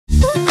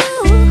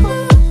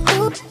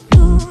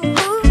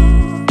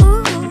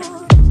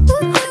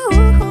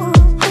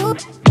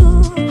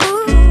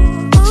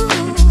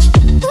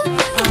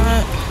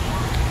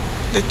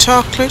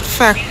chocolate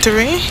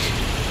factory.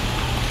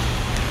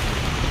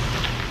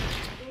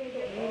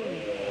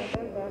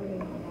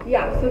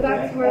 Yeah, so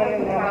that's where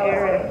the cacao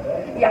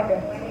is. Yeah.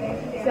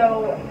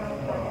 So,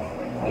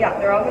 yeah,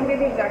 they're all going to be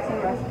the exact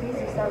same recipes.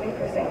 You're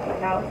 70%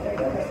 cacao,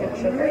 30%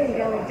 sugar. The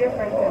only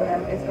difference in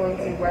them is going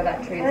to be where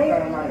that tree is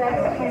growing on. So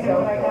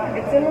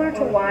it's similar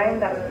to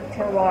wine. That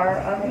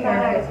terroir of the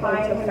area is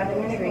going to affect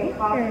the tree,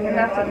 and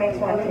that's what makes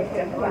one taste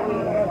different.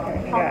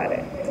 Okay, got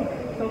it.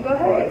 So go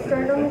ahead and get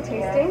started on the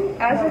tasting.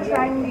 As you're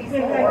trying these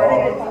things,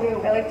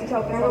 I like to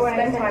tell people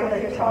spend time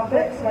with your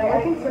chocolate. So I'm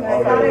looking for the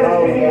so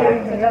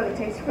does it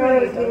taste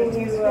fruity? Does it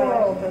taste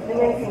floral? Does it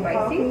taste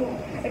spicy?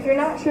 If you're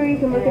not sure, you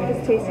can look at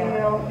this tasting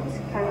wheel. It's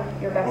kind of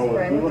your best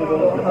friend. It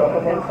will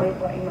help pinpoint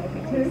what you might be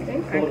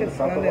tasting. I could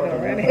smell it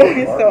already,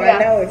 so I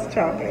know it's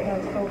chocolate.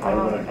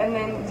 And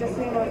then just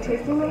so you know,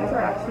 tasting notes are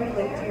actually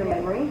linked to your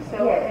memory.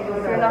 So if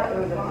you're not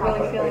really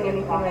feeling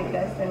anything like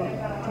this and it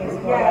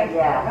tastes more like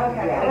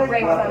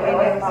grapes on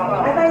maybe as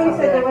well, I thought you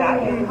said there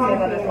wasn't any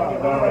that as well.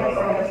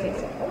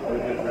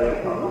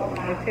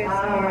 It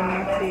tastes more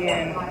nutty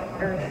and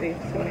earthy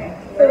to me.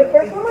 So the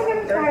first one we're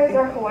going to try is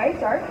our Hawaii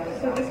Dark.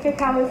 So this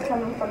cacao is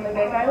coming from the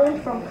Big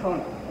Island from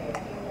Kona.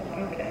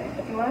 Okay.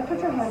 If you want to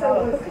put your hand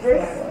out, Is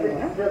this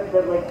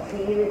the like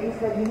tea that you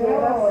said you made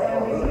us?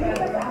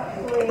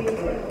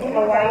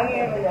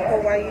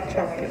 Hawaii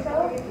chocolate.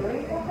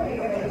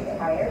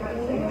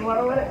 You want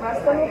to let it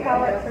rest on your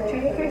palate for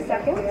 2 to 3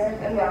 seconds,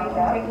 and then you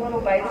can take a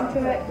little bite into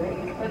it,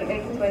 let it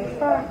make its way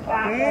front,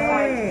 back,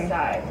 side to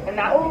side. And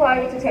that will allow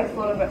you to taste a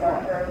little bit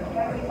more.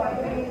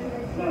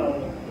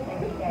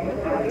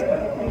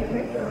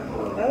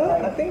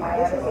 I think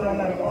this is the one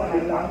I bought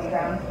last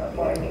time.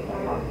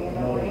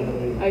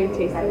 Are you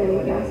tasting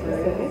anything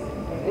specific?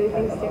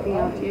 Anything sticking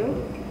out to you?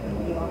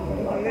 A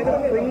little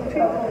fruity.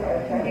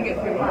 You get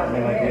fruity.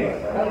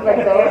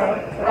 Like those?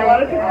 A lot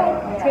of people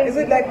taste. Is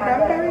it like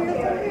cranberry or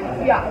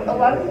something? Yeah, a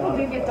lot of people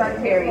do get dark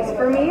berries.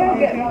 For me, I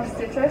get more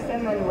citrus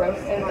and then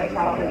roasted, like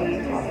chocolatey.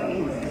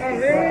 Oh,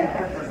 really?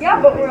 Yeah,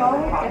 but we're all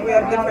We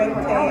have different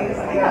tastes.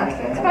 Yeah,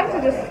 so it's fun to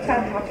just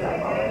kind of talk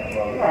about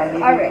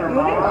it. Alright,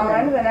 moving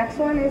on, the next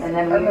one is our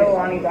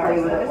Mililani bar.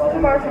 So this is a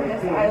bar from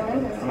this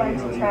island. It's fun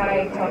to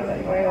try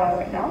chocolate very well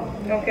right now.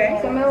 Okay.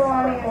 So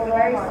Mililani is the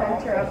very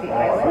center of the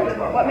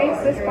island. What makes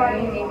this bar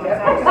unique is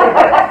after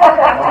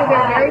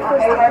their very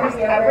first harvest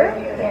ever,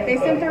 they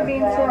sent their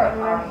beans to our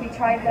owner. He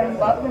tried them,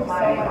 loved them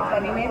so much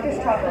that he made this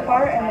chocolate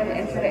bar and then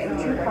entered it in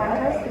 2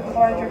 contests with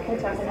 400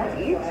 contestants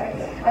each.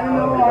 And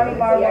the Mililani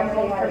bar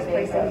won first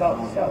place in both.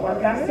 So it won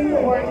Best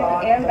Single Origin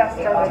and Best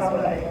Dark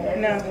Chocolate.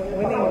 No,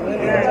 we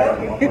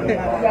didn't.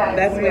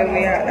 That's where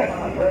we are.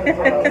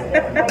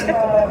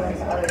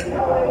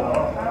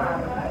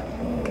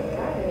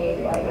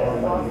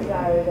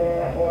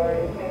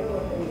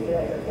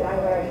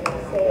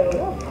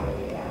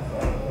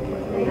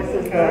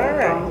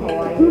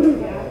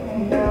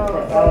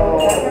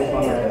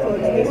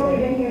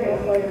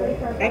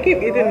 I keep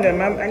eating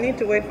them. I need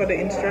to wait for the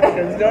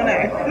instructions, don't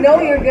I? No,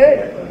 you're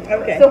good.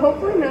 Okay. So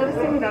hopefully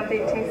noticing that they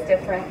taste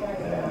different.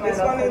 This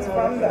one is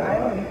from the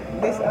island.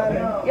 This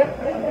island. Yep.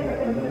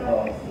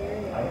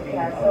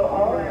 Yeah, so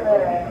all of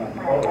the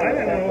I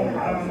don't know.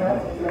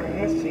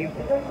 Let's see.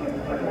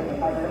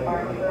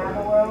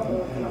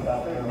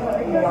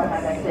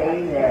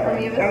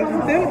 I'm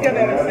still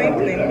getting the same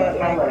thing, but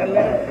like a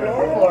little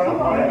Floral.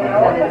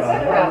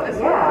 Yeah, this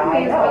one for me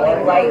is really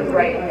light,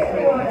 bright,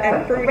 and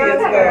fruity as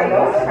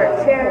well. Tart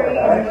cherry,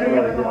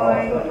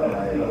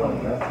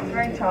 it's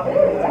very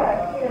chocolatey.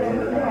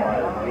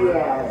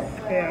 Yes.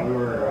 Yeah.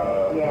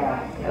 Yeah.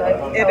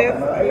 It is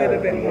a little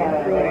bit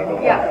more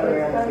fruity. Yeah.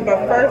 But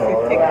first it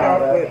kicked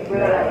off with a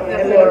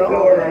little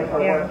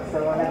floral. Yeah. So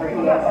whenever he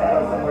has to go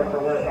somewhere for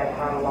work, I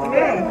come along.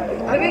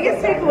 Yeah. The biggest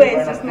takeaway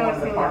is just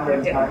noticing that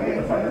they're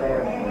different.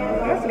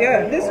 That's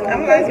good. This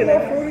I'm liking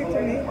it fruity to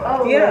me.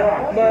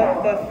 Yeah.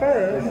 But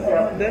first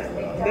this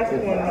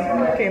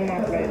one came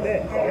off like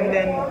this. And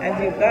then as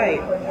you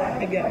bite,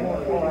 you get more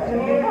fruity to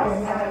me.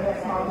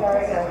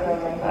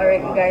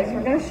 Alright you guys,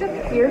 we're gonna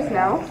shift gears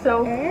now.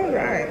 So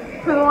Alright.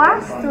 for the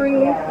last 3,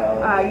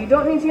 you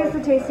don't need to use the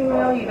tasting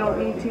wheel, you don't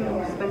need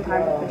to spend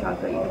time with the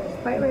chocolate, you can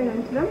just bite right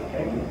into them.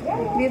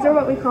 These are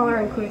what we call our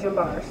inclusion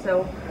bars.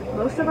 So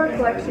most of our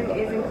collection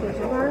is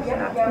inclusion bars.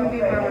 That's going to be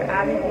where we're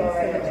adding things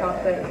to the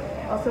chocolate.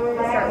 Also we're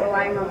going to start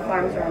relying on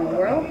farms around the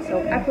world. So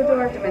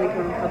Ecuador,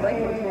 Dominican Republic,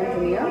 and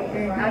Tanzania.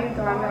 Now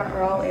Uganda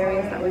are all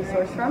areas that we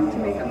source from to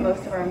make up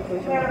most of our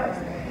inclusion bars.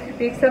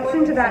 The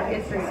exception to that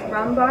is this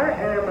rum bar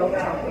and our milk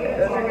chocolate.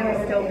 Those are going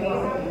to still be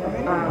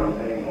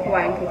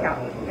Hawaiian cacao.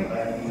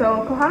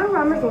 So Kohana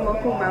Rum is a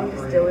local rum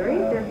distillery.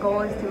 Their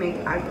goal is to make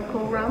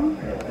agricole rum,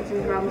 which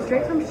is rum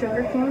straight from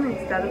sugarcane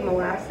instead of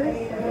molasses.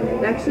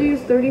 They actually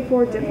use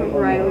 34 different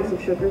varieties of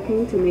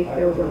sugarcane to make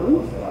their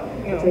rum,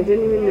 which I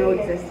didn't even know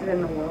existed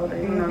in the world. I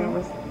didn't know it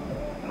was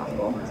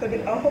possible. So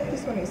I hope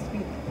this one is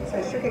sweet.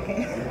 So sugar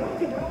cane.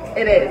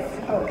 It is.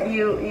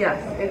 Okay. Yes,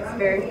 it's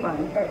very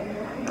fun.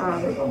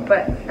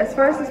 But as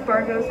far as this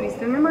bar goes, we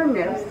send them our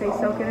nibs. They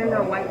soak it in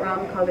our white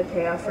rum called a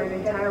Kea for an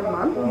entire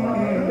month.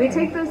 We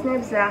take those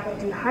nibs back,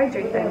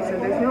 dehydrate them, so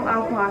there's no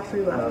alcohol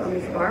actually left on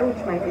this bar,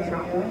 which might be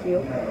shocking to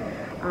you.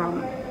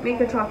 Make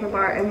a chocolate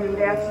bar, and then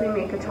they actually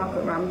make a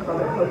chocolate rum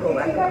called a Cocoa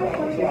Leca,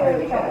 which is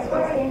really good as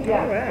well.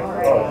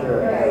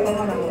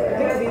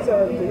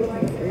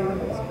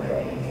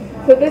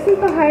 So this is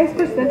the highest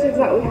percentage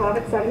that we have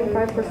at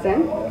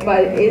 75%,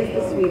 but it is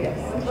the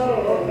sweetest.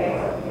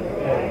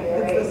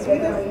 It's the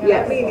sweetest?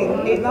 Yes.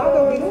 Meaning, it's not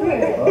going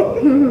sweet.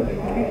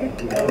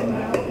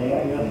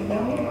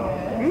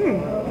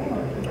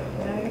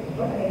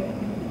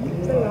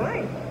 It's a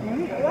lie.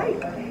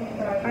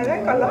 I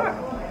like a lot.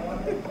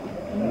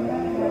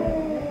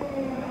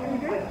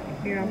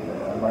 Yeah.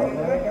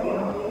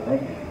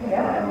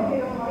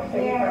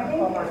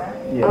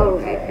 Oh,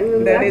 right. And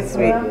then That is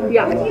sweet.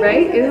 Yeah,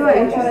 right? Isn't that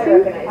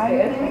interesting?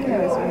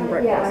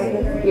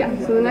 Yeah,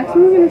 so the next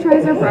one we're going to try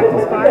is our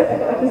breakfast bar.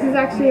 This is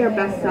actually our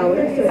best seller.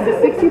 So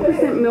it's a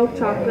 60% milk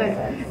chocolate,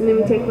 and then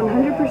we take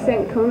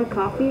 100% Kona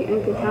coffee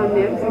and cacao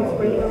nibs and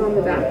sprinkle them on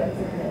the back.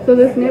 So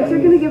those nibs are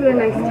going to give it a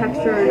nice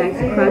texture, a nice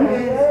crunch.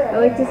 I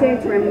like to say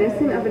it's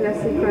reminiscent of a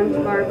Nestle Crunch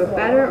bar, but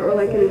better, or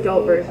like an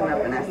adult version of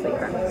a Nestle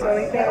Crunch. So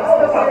it has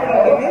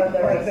coffee in it,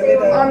 like the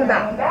little... On the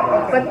back.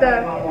 But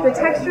the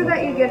texture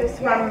that you get is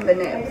from the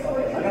nibs.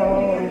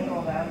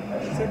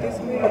 So this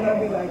may not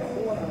be like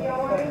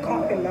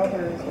coffee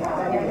lovers or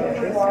probably like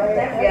this.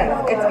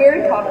 Yeah, it's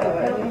very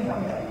popular.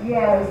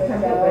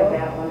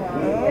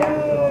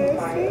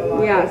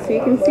 Yeah, so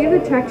you can see the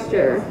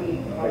texture.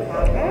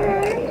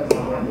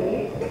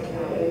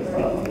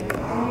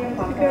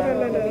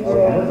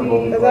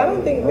 Because I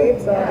don't think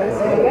babes saw this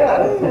one. I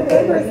don't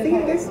remember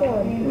seeing this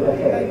one.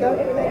 Like that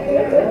when I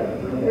came there.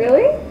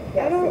 Really?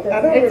 I don't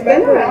It's remember.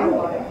 been around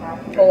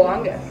the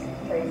longest.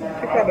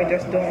 I probably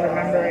just don't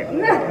remember it.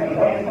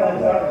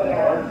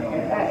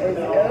 That is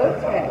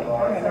okay.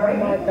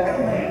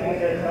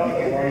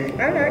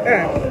 I like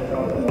that.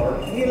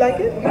 You like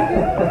it?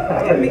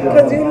 Yeah,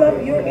 because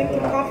you're into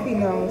coffee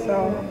now,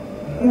 so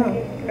yeah,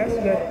 that's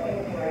good.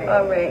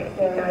 Alright,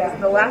 you guys,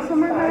 the last one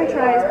we're going to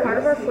try is part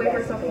of our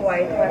Flavors of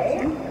Hawaii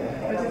collection,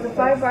 which is a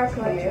 5-bar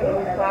collection that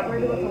we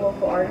collaborated with a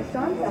local artist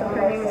on. So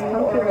her name is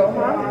Punky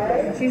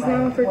Loha. She's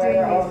known for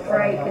doing these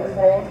bright and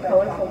bold,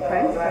 colorful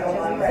prints, such as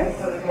this.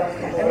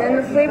 And then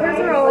the flavors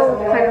are all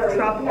kind of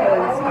tropical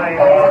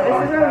inspired. So this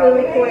is our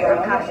lily koi or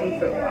passion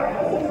fruit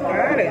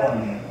bar. Got it.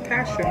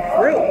 Passion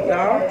fruit,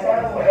 y'all.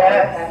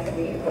 Yes.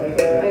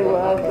 I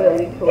love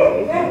lily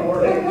koi.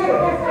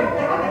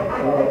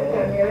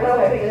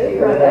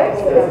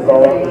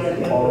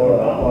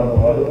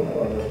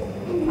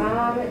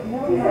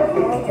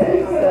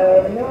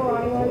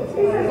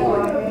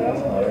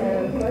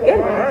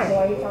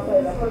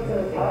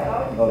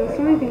 This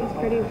one I think is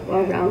pretty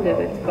well-rounded.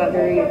 It's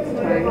buttery, it's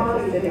tart, it's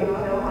acidic.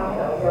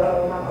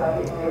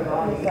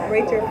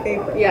 Rate your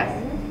favorite. Yes.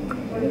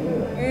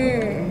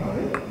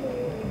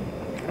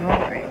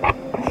 Alright.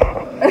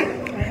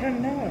 I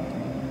don't know.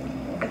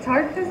 It's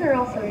hard because they're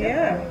all so different.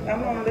 Yeah,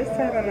 I'm on this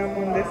side and I'm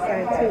on this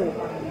side too.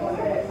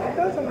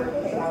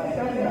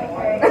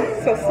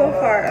 So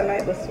far I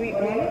like the sweet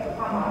one,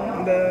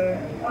 the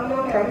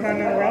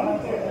Kahana rum.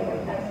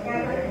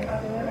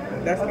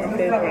 That's my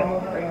favorite.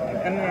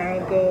 And then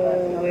I'll go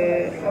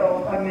with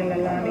vanilla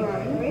lani.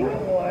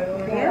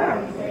 Yeah.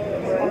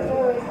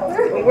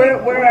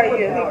 Where are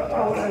you?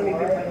 Totally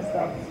different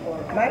stuff.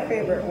 My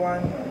favorite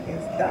one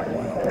is that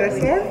one. This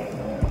one?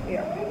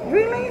 Yeah.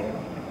 Really?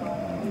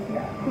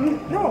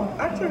 No,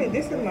 actually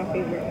this is my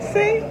favorite.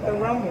 See? The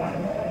rum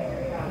one.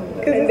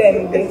 And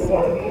then this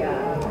one.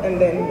 And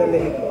then the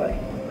lily koi.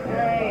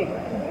 Right.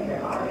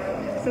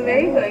 So there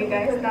you go, you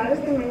guys. That is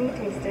the mini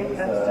tasting.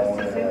 That's just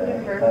a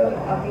zoomed-in version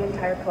of the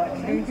entire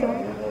collection. So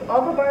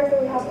all the bars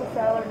that we have to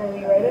sell are going to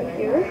be right up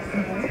here.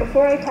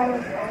 Before I kind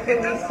of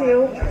get these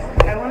two,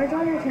 I want to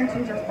draw your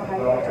attention just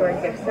behind me to our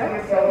gift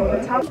set. So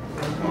the top. So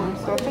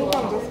I think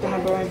I'm just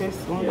gonna go in this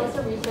one.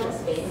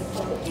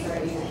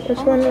 Which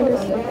one is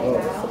this one?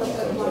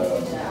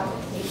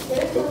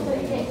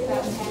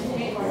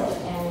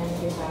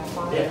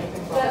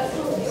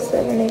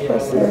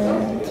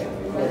 70%.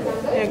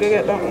 Yeah, go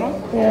get that one.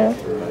 Yeah.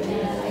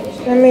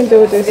 Let me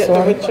do this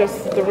one.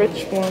 The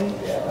rich one.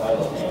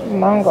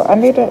 Mango. Let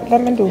me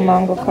do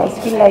mango because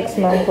he likes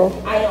mango.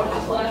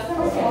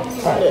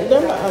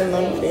 Then I'm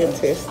not going to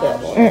taste that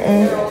one.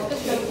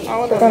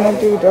 We're gonna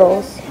do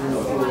those.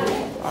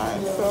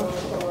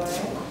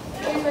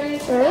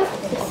 Alright, so.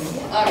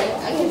 Alright,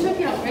 I can check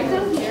you out right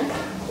down here.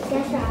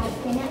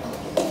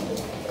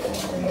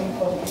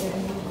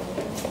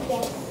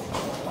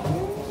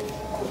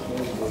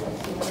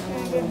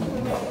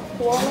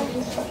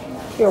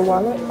 Your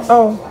wallet?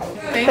 Oh,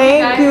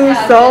 thank you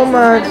so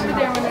much.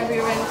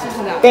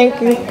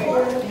 Thank you.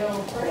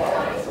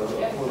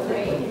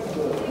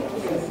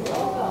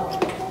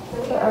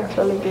 I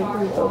actually give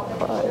you the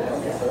price.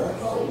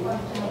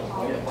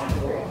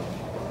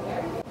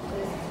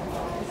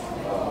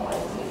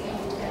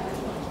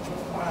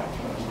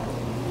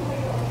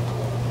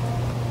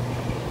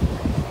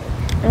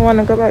 want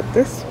to go back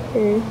this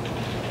way.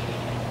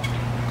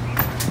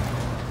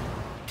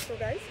 So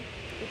guys,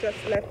 we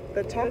just left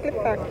the chocolate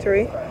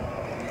factory,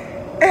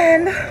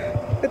 and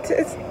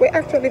we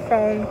actually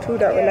found two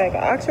that we like.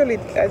 Actually,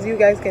 as you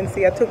guys can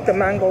see, I took the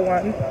mango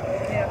one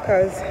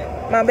because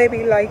my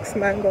baby likes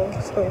mango,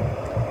 so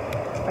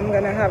I'm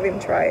gonna have him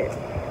try it.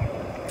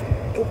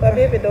 If my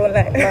baby don't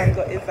like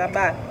mango, it's a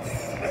bat.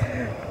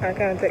 I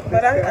can't take this.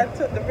 But I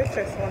took the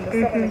richest one, the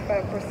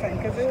 75%,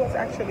 because it was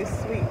actually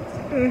sweet.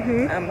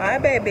 And my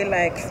baby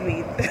likes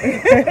sweet.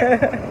 If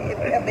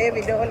your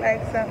baby don't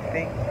like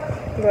something.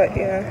 But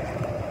yeah.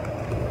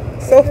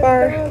 So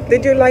far,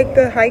 did you like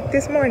the hike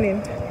this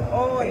morning?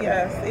 Oh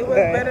yes, it was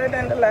better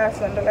than the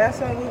last one. The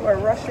last one we were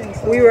rushing.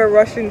 So we were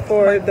rushing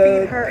for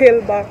the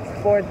pillbox,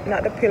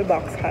 not the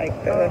pillbox hike.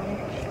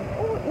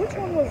 Which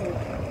one was it?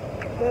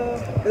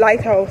 The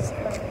lighthouse.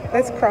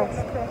 Let's cross.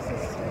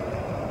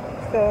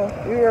 So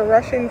we were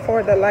rushing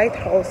for the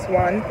lighthouse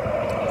one,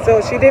 so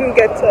she didn't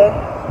get to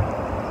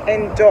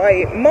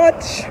enjoy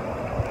much.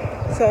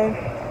 So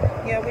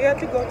yeah, we had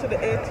to go to the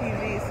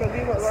ATV,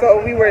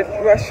 so we were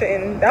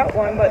rushing that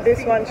one. But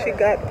this one she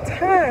got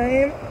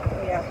time,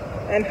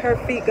 and her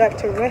feet got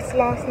to rest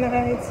last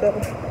night. So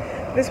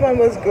this one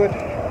was good.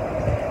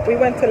 We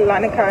went to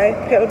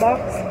Lanikai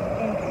Pillbox,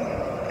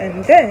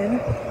 and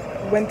then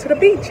went to the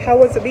beach. How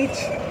was the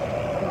beach?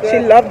 Good. She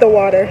loved the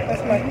water.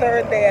 That's my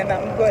third day, and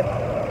I'm good.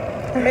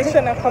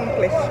 Mission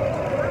accomplished.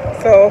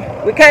 So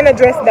we kind of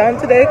dressed down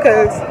today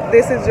because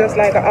this is just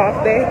like an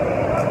off day.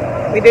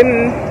 We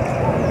didn't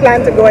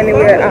plan to go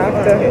anywhere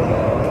after,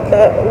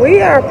 but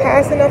we are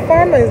passing a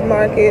farmer's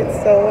market,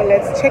 so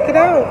let's check it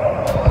out.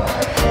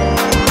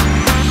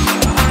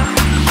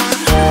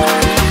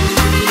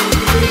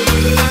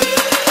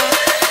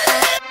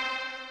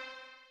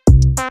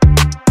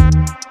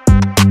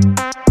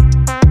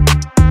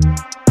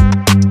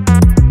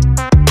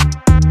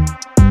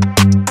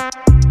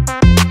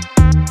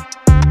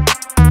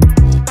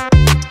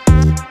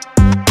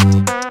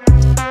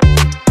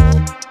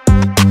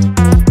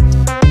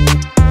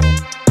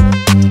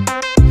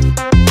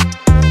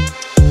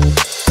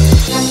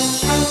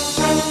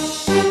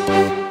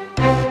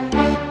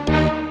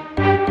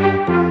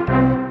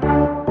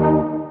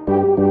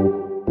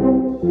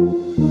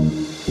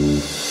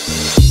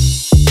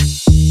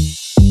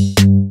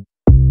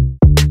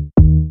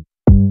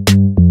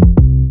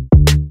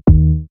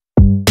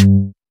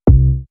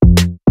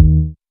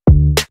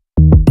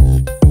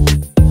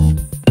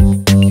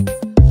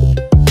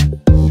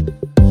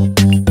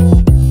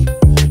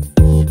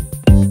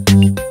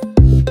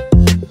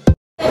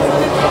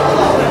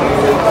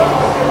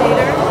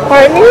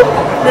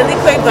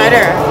 Lanikai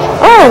butter.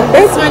 Oh,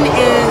 this one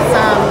is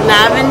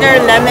lavender,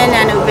 lemon,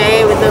 and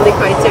ube with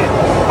Lanikai too.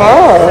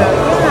 Oh. So,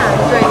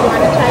 yeah, you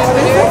want to try it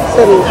with it?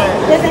 So,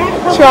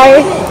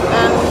 try.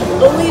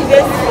 Only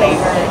this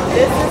flavor.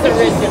 This is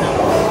original.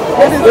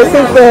 This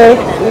is the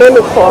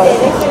Lanikai.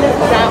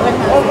 That one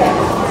has it.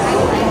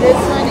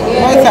 This one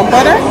is it's a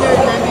butter?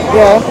 lemon.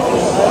 Yeah.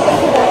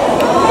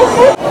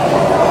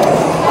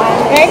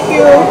 Thank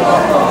you.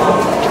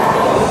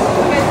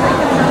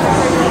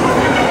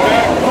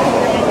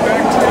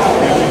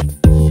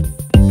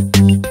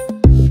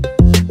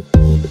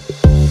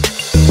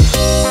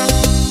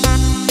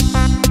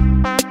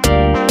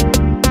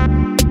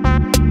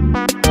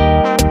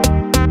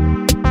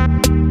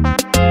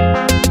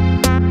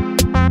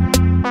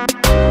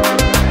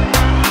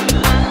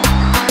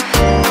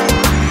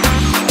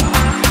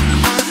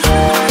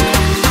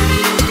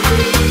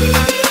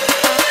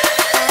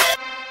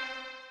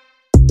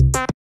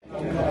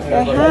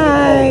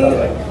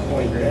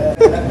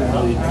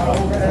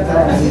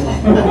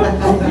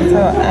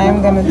 So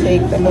I'm gonna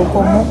take the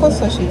loco moco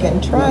so she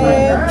can try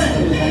it,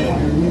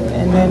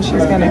 and then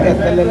she's gonna get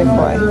the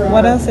Lanikai.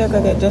 What else you're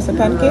gonna get? Just a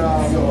pancake?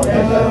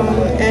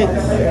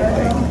 Eggs.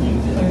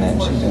 And then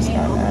she just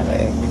got that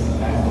egg.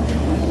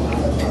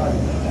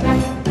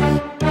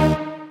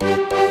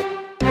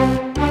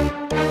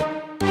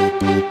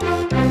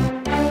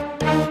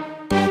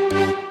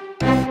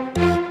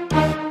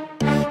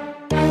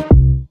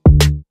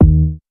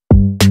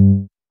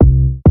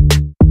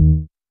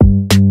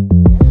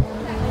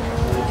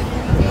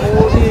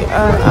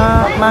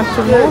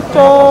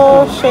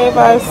 Matsumoto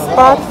Shave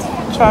Spot.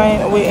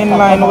 We're in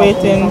line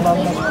waiting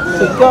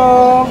to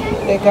go.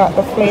 They got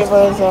the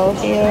flavors out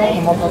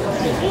here.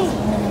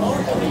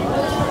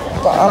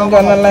 But I'm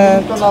gonna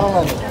let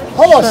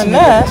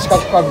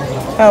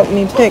Shanette help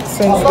me pick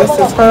since this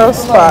is her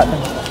spot.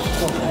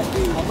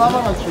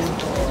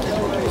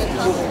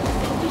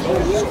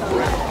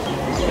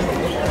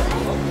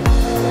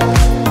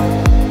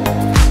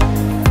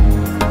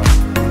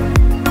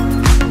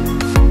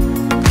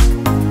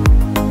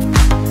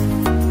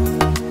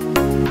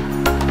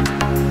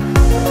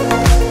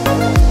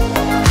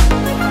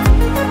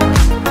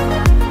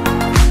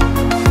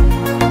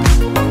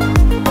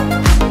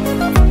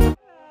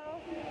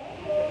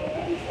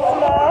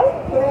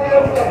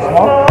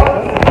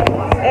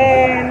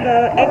 And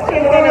extra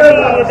is gonna be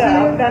the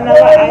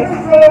vanilla ice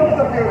cream.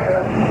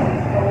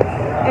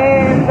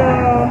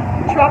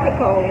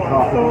 tropical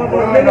one. So the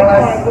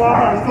village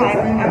one,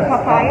 guava and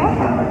papaya.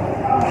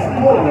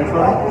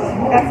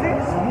 That's it.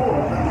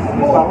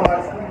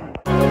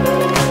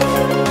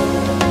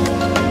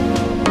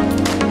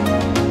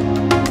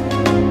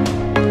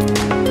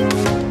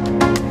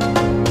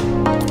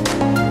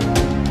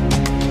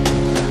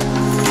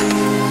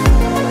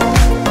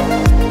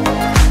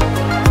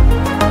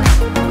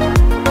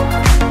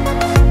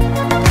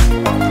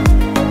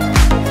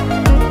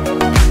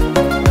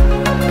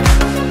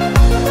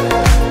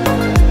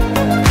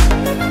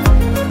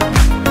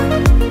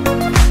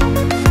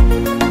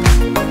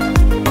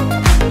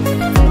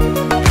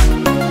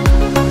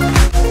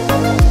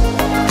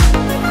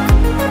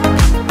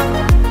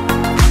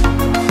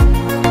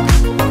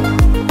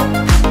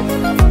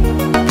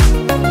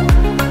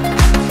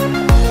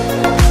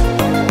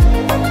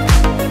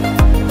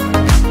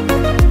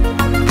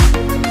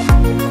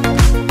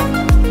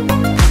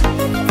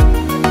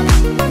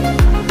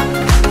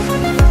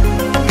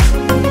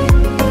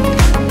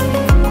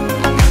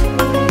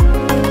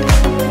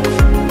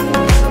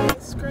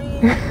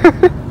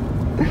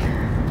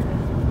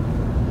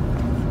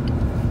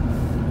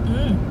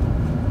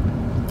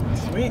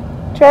 Sweet.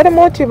 Try the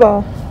mochi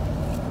ball.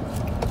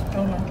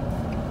 Oh no.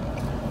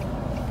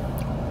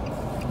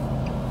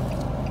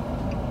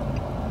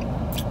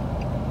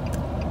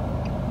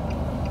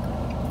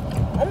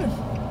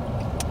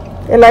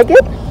 You like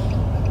it?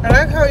 I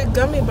like how it's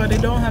gummy, but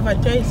it don't have a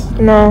taste.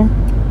 No.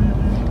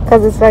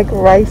 Because it's like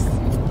rice.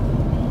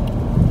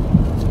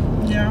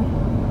 Yeah.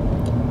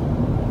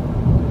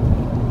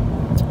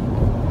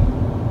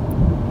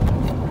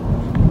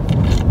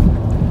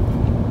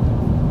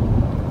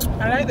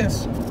 I like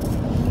this.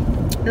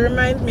 It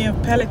reminds me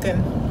of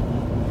pelican.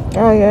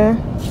 Oh, yeah.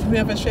 We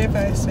have a shave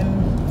ice in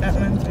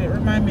Atlanta. It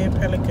reminds me of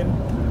pelican.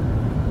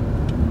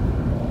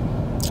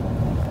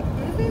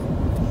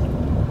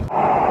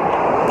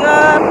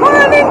 Good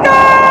morning,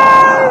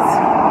 guys.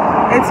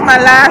 It's my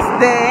last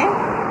day.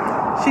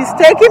 She's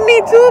taking me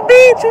to the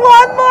beach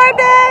one more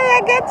day.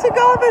 I get to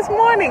go this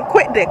morning.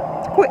 Quick dip.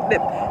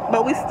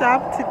 But we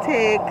stopped to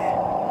take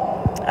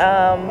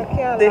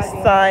this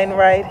sign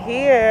right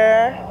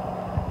here.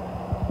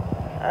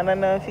 I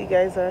don't know if you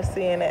guys are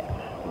seeing it,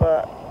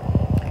 but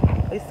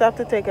we stopped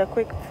to take a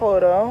quick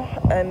photo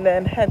and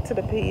then head to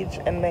the beach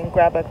and then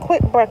grab a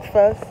quick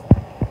breakfast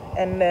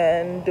and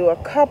then do a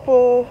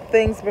couple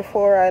things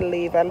before I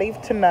leave. I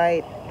leave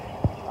tonight,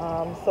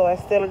 so I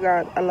still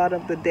got a lot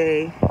of the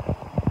day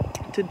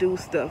to do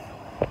stuff.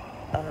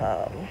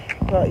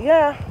 But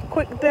yeah,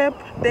 quick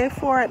dip, day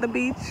 4 at the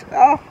beach.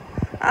 Oh,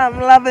 I'm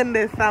loving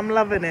this. I'm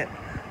loving it.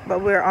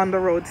 But we're on the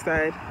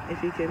roadside,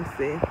 if you can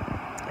see.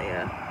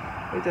 Yeah,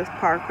 we just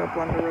park up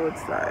on the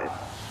roadside.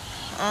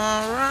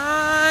 All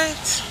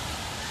right.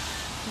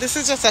 This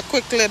is just a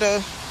quick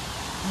little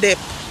dip,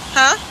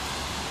 huh?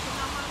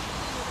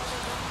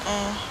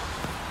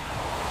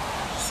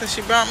 So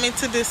she brought me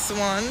to this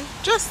one.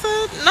 Just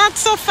not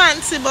so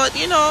fancy, but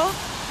you know,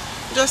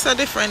 just a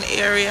different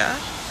area.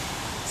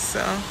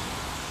 So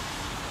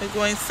we're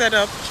going set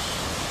up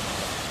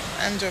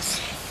and just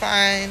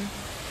find,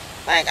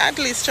 like, at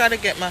least try to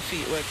get my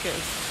feet wet,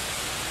 cause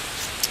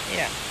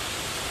yeah.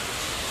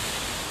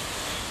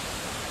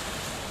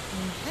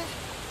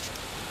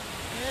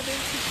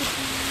 Heading to the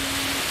beach.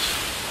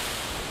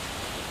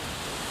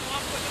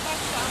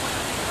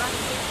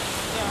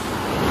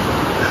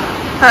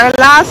 Her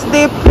last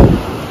dip.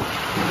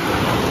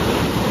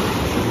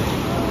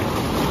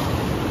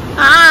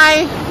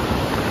 Hi.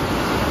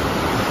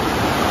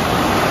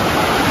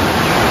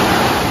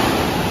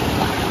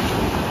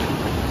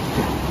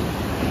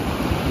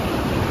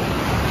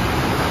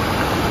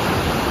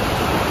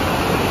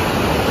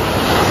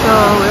 So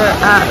we're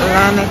at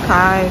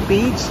Lanikai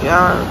Beach,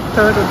 or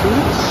Turtle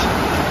Beach.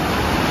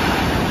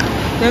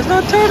 There's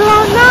no turtle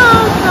on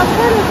now. It's not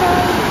turtle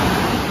time.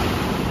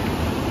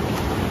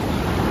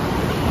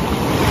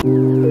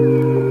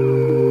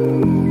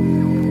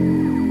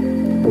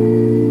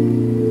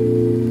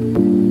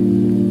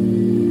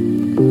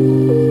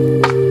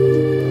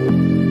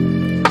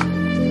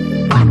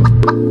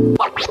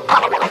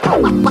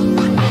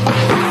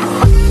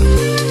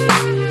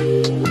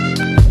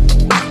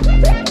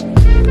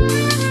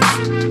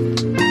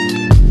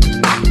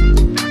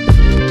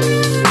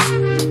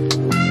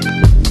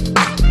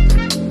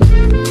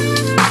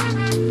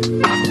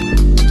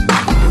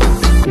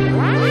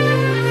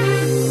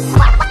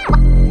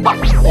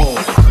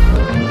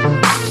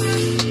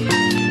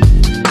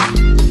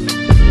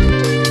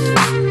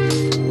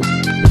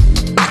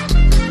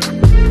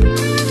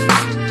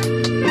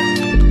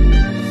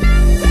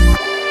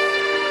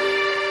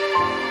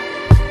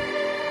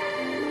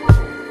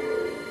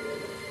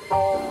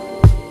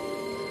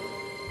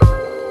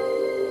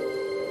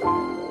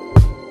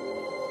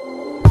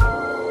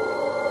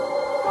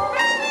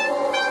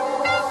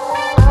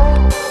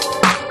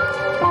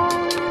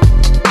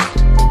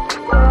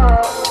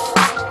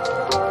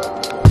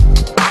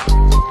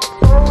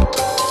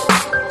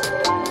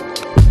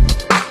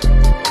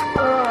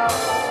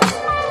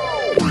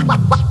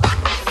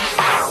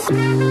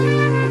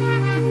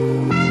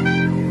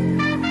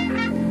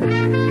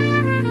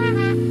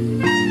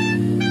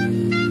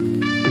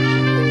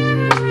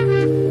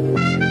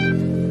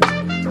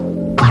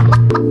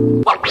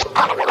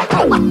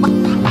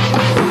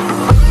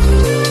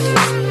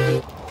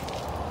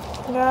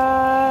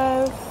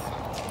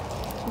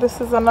 This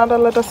is another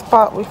little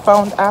spot we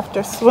found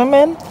after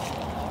swimming.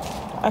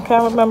 I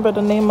can't remember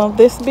the name of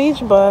this beach,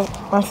 but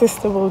my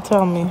sister will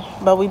tell me.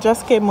 But we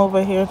just came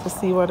over here to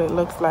see what it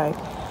looks like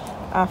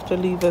after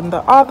leaving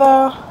the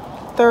other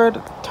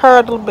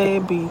Turtle Bay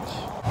Beach.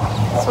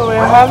 So we're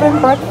having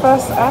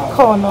breakfast at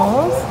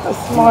Kono's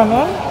this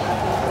morning.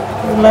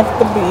 We left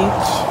the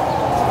beach.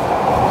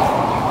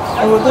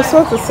 And this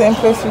was the same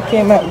place we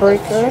came at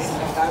Breakers.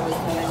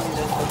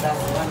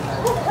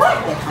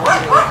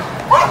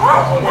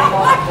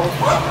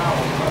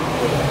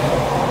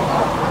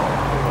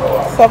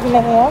 7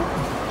 a.m.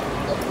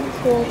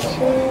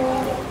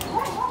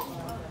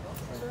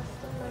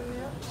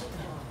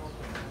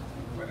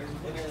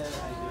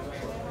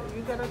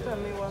 You gotta tell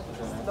me what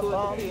the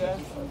bomb here.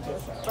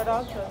 But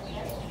I'll tell you.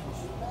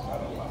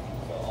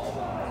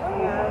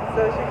 Yeah,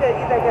 so she can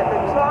either get the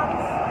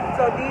chunks.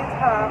 So these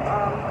have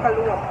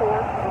kalua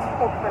pork. It's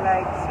cooked for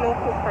slow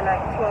cooked for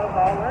 12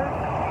 hours.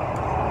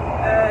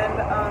 And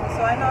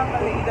so I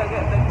normally either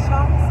get the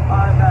chunks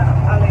or the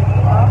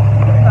alahiva.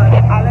 Because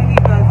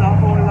alahiva is a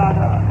whole lot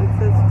of, it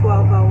says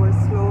 12 hours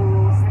slow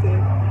roasted.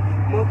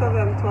 Both of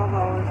them 12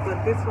 hours,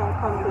 but this one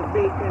comes with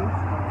bacon.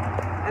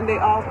 And they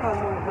all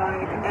come with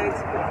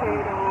eggs,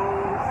 potato,